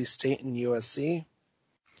Jose State and USC.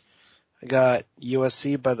 I got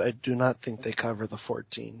USC, but I do not think they cover the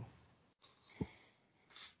 14.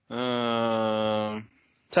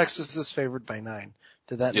 Texas is favored by 9.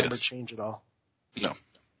 Did that number change at all? No.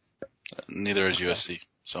 Neither is USC.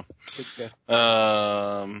 So. Okay.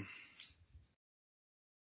 I'm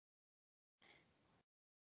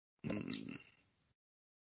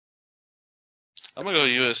gonna go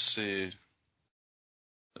USC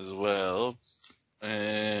as well.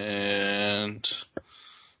 And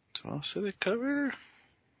do I say they cover?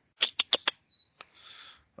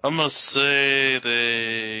 I'm gonna say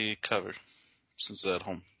they cover since they're at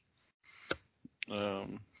home.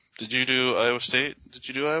 Did you do Iowa State? Did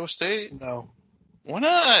you do Iowa State? No. Why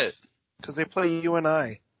not? Because they play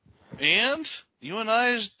UNI. And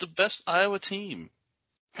UNI is the best Iowa team.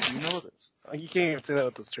 You know this. You can't even say that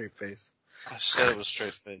with a straight face. I said it with a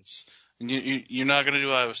straight face. And you're not gonna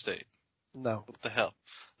do Iowa State. No. What the hell?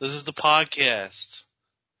 This is the podcast.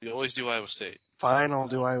 We always do Iowa State. Fine, I'll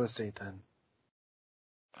do Iowa State then.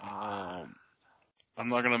 I'm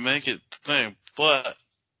not gonna make it the thing, but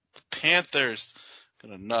the Panthers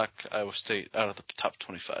gonna knock Iowa State out of the top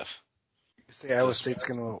 25. You say Iowa State's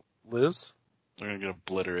gonna lose? They're gonna get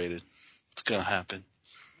obliterated. It's gonna happen.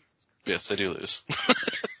 Yes, they do lose.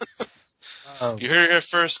 You heard it here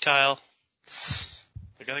first, Kyle.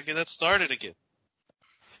 I gotta get that started again.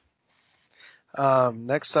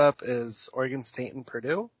 Next up is Oregon State and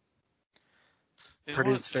Purdue.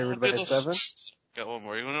 Purdue's favored by 7. Got one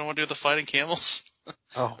more. You want to do the Fighting Camels?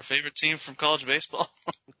 Oh, Our favorite team from college baseball?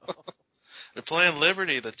 They're playing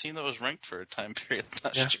Liberty, the team that was ranked for a time period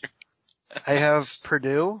last year. I have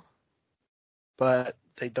Purdue, but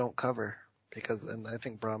they don't cover and I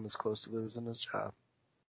think Braum is close to losing his job.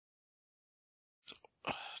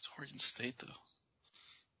 It's Oregon State, though.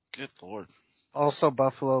 Good Lord. Also,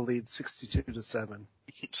 Buffalo leads 62-7.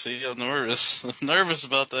 See, I'm nervous. I'm nervous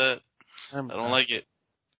about that. I don't like it.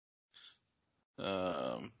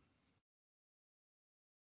 God,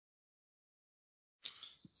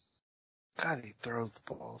 he throws the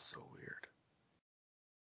ball so weird.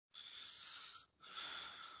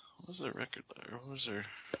 What was their record there? What was their...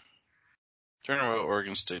 Trying to remember what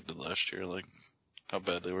Oregon State did last year, like how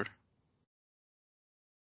bad they were.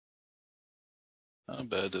 How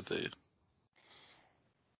bad did they...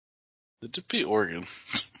 They did beat Oregon,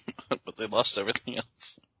 but they lost everything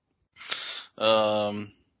else.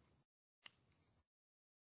 God.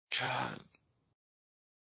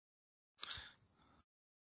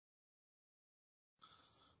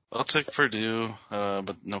 I'll take Purdue,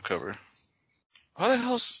 but no cover. Why the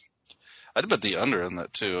hell's... I'd bet the under on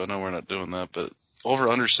that too. I know we're not doing that, but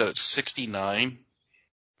over-under set at 69.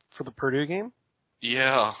 For the Purdue game?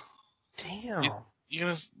 Yeah. Damn.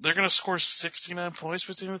 They're gonna score 69 points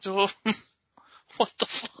between the two of them? What the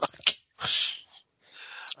fuck?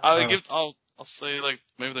 I'll say like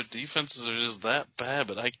maybe their defenses are just that bad,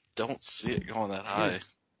 but I don't see it going that high.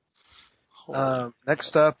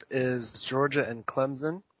 Next up is Georgia and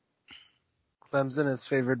Clemson. Clemson is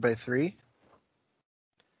favored by 3.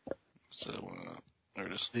 So there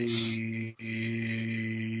it is. The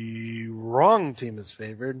wrong team is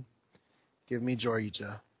favored. Give me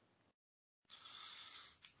Georgia.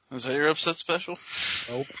 Is that your upset special?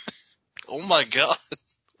 Nope. Oh my god.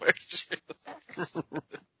 Where's your...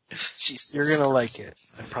 Jesus You're gonna Christ. like it.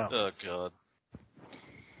 I promise. Oh god.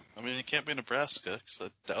 I mean, it can't be Nebraska, because I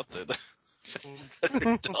doubt they're the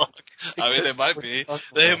dog. I mean, they might be.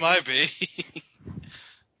 They might be.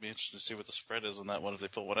 Be interesting to see what the spread is on that one if they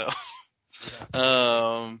put one out.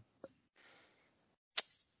 Yeah.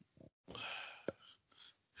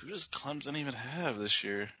 Who does Clemson even have this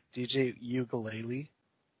year? DJ Ukulele.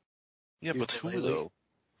 Yeah, but who though?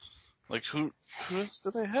 Like who else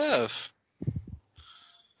do they have?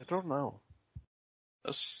 I don't know.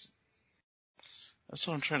 That's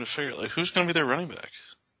what I'm trying to figure. Like who's going to be their running back?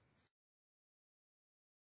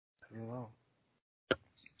 I don't know.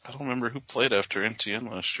 I don't remember who played after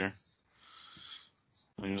NTN last year.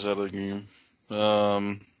 He was out of the game.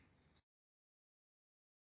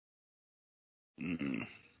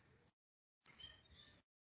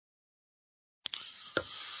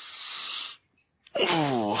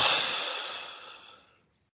 Ooh.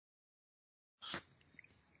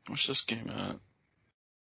 What's this game at?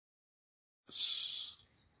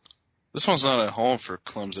 This one's not at home for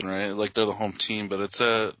Clemson, right? Like they're the home team, but it's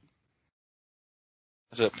at...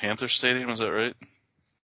 Is that Panther Stadium? Is that right?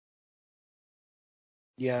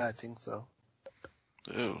 Yeah, I think so.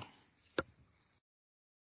 Ew.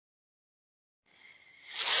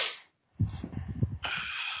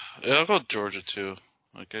 Yeah, I'll go with Georgia too.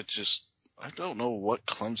 Like I don't know what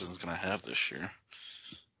Clemson's gonna have this year.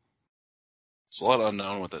 There's a lot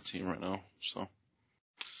unknown with that team right now, so.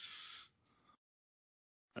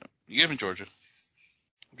 Yeah. You gave me Georgia.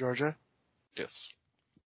 Georgia? Yes.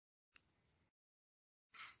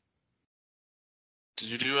 Did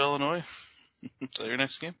you do Illinois? Is that your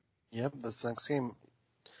next game? Yep, that's the next game.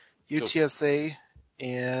 UTSA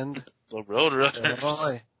and the Roadrunners.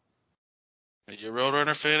 Illinois. Are you a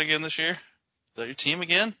Roadrunner fan again this year? Is that your team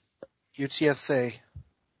again? UTSA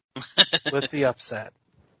with the upset.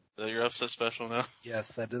 Is that your upset special now?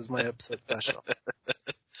 Yes, that is my upset special.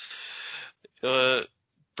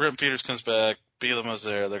 Brent Peters comes back. Bielema's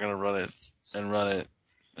there. They're going to run it. And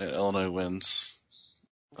Illinois wins.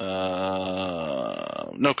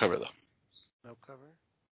 No cover, though. No cover?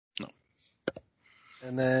 No.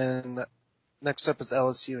 And then next up is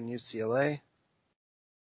LSU and UCLA.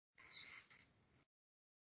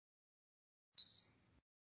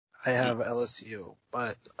 I have LSU,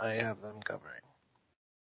 but I have them covering.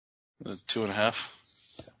 2.5?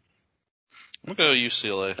 I'm going to go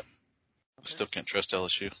UCLA. Okay. Still can't trust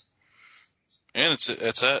LSU. And it's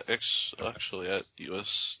actually at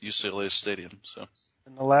UCLA Stadium, so.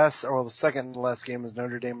 And the second to last game is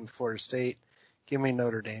Notre Dame and Florida State. Give me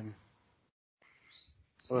Notre Dame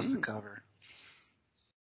with the cover.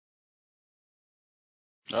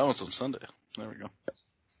 That one's on Sunday. There we go.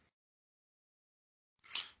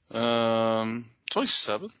 It's only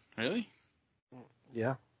 7? Really?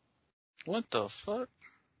 Yeah. What the fuck?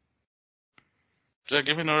 Yeah,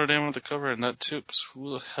 give me Notre Dame with the cover in that too, because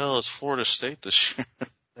who the hell is Florida State this year?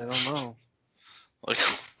 I don't know. Like,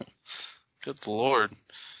 good lord.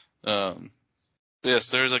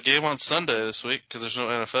 Yes, there's a game on Sunday this week because there's no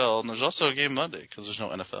NFL, and there's also a game Monday because there's no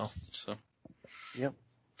NFL. So, Yep.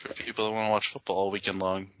 for people that want to watch football all weekend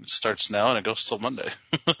long, it starts now and it goes till Monday.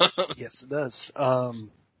 Yes, it does.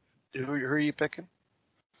 Who are you picking?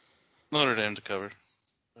 Notre Dame to cover.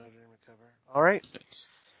 Notre Dame to cover. All right. Yes.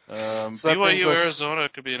 So that brings BYU us- Arizona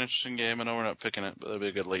could be an interesting game. I know we're not picking it, but that'd be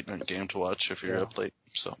a good late night game to watch if you're up late.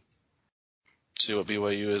 So, see what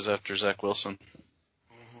BYU is after Zach Wilson.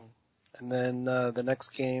 And then the next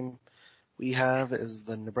game we have is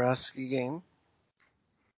the Nebraska game.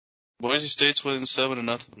 Boise State's winning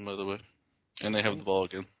 7-0, by the way, and they have the ball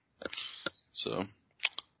again. So,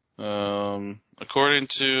 according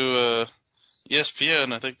to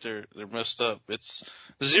ESPN, I think they're messed up. It's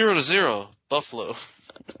 0-0 Buffalo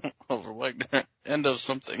over Wagner. End of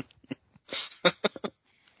something.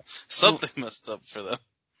 Something messed up for them.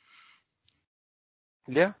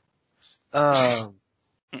 Yeah.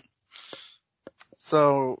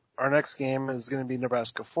 So our next game is going to be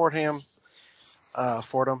Nebraska Fordham,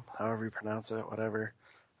 however you pronounce it, whatever.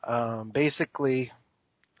 Basically,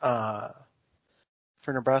 for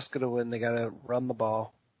Nebraska to win, they got to run the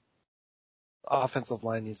ball. The offensive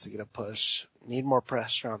line needs to get a push. Need more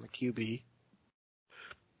pressure on the QB.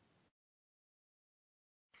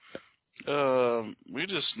 We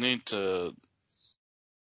just need to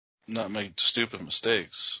not make stupid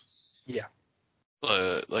mistakes. Yeah.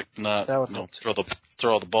 Like not, That would help too.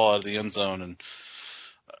 throw the ball out of the end zone and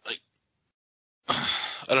like,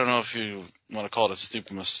 I don't know if you want to call it a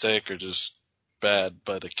stupid mistake or just bad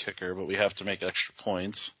by the kicker, but we have to make extra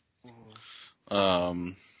points.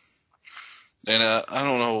 And I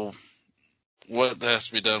don't know what has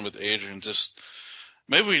to be done with Adrian. Just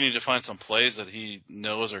maybe we need to find some plays that he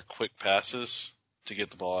knows are quick passes to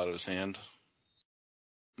get the ball out of his hand.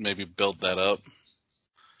 Maybe build that up.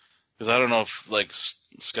 Because I don't know if like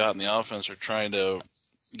Scott and the offense are trying to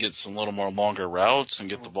get some little more longer routes and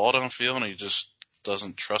get the ball downfield, and he just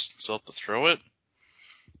doesn't trust himself to throw it.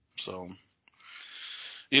 So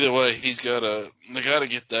either way, they gotta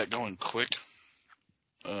get that going quick.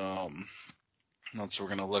 That's we're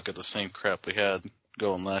gonna look at the same crap we had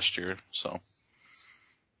going last year. So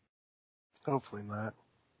Hopefully not.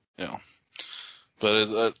 yeah,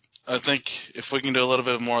 but I think if we can do a little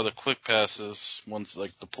bit more of the quick passes, once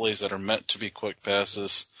like the plays that are meant to be quick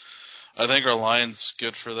passes, I think our line's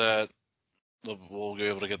good for that. We'll be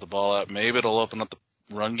able to get the ball out. Maybe it'll open up the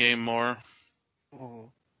run game more.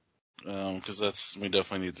 Because we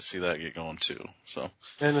definitely need to see that get going too. So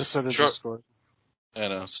Minnesota just scored. I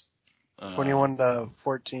know.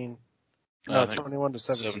 21-14. No,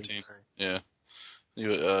 21-17. 17. Yeah.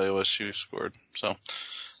 OSU scored. So,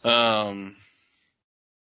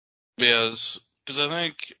 because I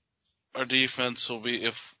think our defense will be,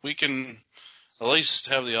 if we can at least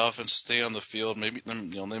have the offense stay on the field, maybe,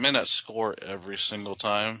 they may not score every single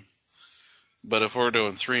time, but if we're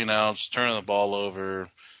doing 3 and outs, turning the ball over,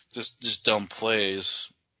 just dumb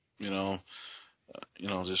plays,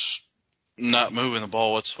 just not moving the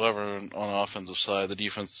ball whatsoever on the offensive side, the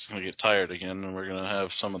defense is going to get tired again, and we're going to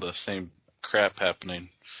have some of the same crap happening.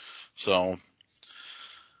 So,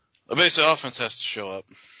 the basic offense has to show up.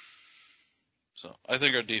 So, I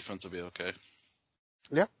think our defense will be okay.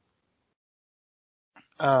 Yeah.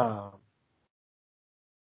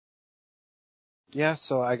 Yeah,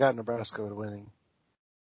 so I got Nebraska winning.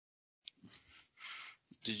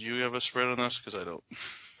 Did you have a spread on this? Because I don't.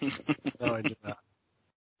 No, I did not.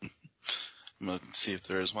 I'm going to see if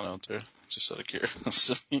there is one out there, just out of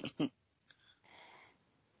curiosity.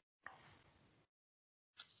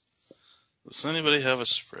 Does anybody have a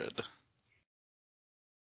spread?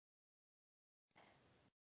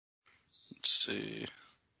 Let's see.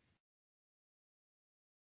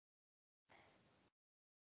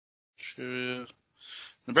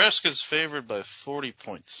 Nebraska's favored by 40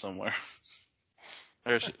 points somewhere.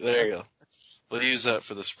 There you go. We'll use that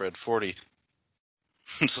for the spread. 40.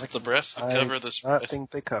 Does Nebraska cover the spread? I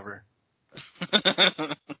think they cover.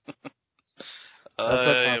 That's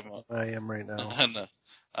how I am right now.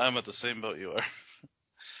 I'm at the same boat you are.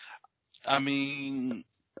 I mean,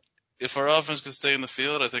 if our offense can stay in the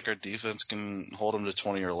field, I think our defense can hold them to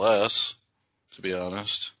 20 or less, to be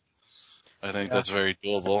honest. I think that's very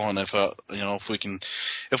doable. And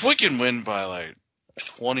if we can win by like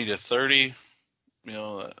 20 to 30,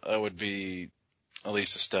 that would be at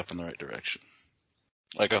least a step in the right direction.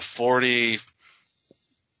 Like a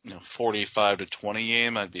 45 to 20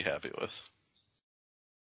 game, I'd be happy with.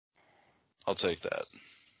 I'll take that.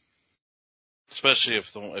 Especially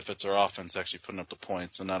if it's our offense actually putting up the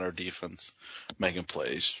points and not our defense making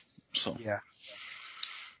plays. So Yeah.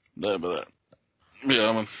 Yeah, there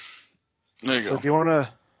you So go. do you want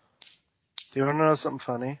to know something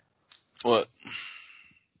funny? What?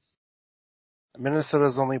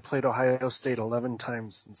 Minnesota's only played Ohio State 11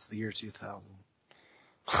 times since the year 2000.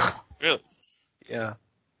 Really? Yeah.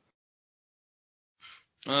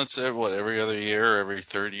 Well, it's every other year or every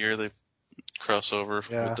third year they cross over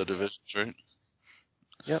Yeah. with the divisions, right?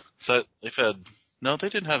 Yep. So no, they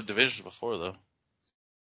didn't have divisions before though.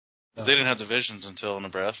 No. They didn't have divisions until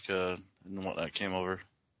Nebraska and whatnot came over.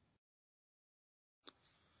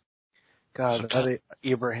 God, that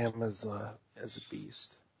Abraham is a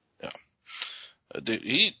beast. Yeah.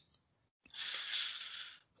 Dude,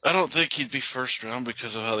 I don't think he'd be first round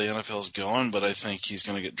because of how the NFL is going, but I think he's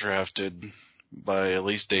going to get drafted by at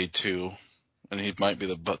least day 2, and he might be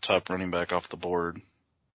the top running back off the board.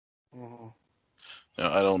 Mm-hmm. You know,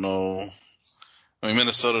 I don't know. I mean,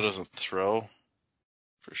 Minnesota doesn't throw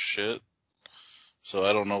for shit, so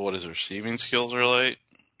I don't know what his receiving skills are like,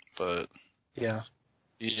 but Yeah.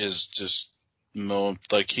 he is just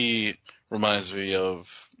he reminds me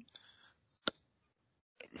of,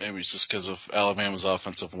 maybe it's just because of Alabama's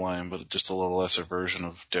offensive line, but just a little lesser version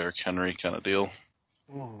of Derrick Henry kind of deal.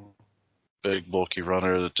 Mm-hmm. Big, bulky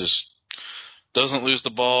runner that just doesn't lose the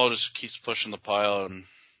ball, just keeps pushing the pile and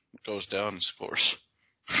goes down and scores.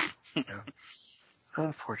 Yeah.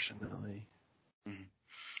 Unfortunately. Mm-hmm.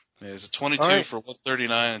 Yeah, he's a 22 right. for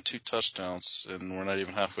 139 and 2 touchdowns, and we're not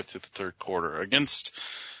even halfway through the third quarter against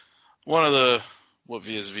one of what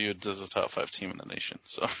is viewed as a top 5 team in the nation.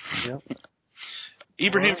 So, Yep.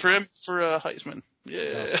 Ibrahim Right. for Heisman.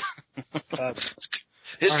 Yeah. Yep.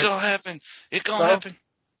 It's gonna happen. It's gonna happen.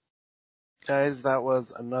 Guys, that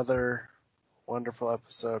was another wonderful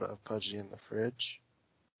episode of Pudgy in the Fridge.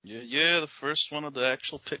 Yeah, the first one of the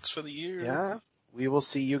actual picks for the year. Yeah. We will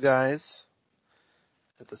see you guys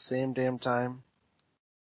at the same damn time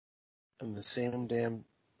in the same damn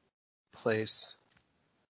place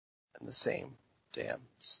in the same damn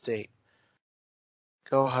state.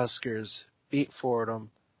 Go Huskers. Beat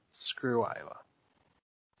Fordham. Screw Iowa.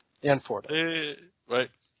 And Fordham. Right.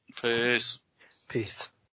 Peace. Peace.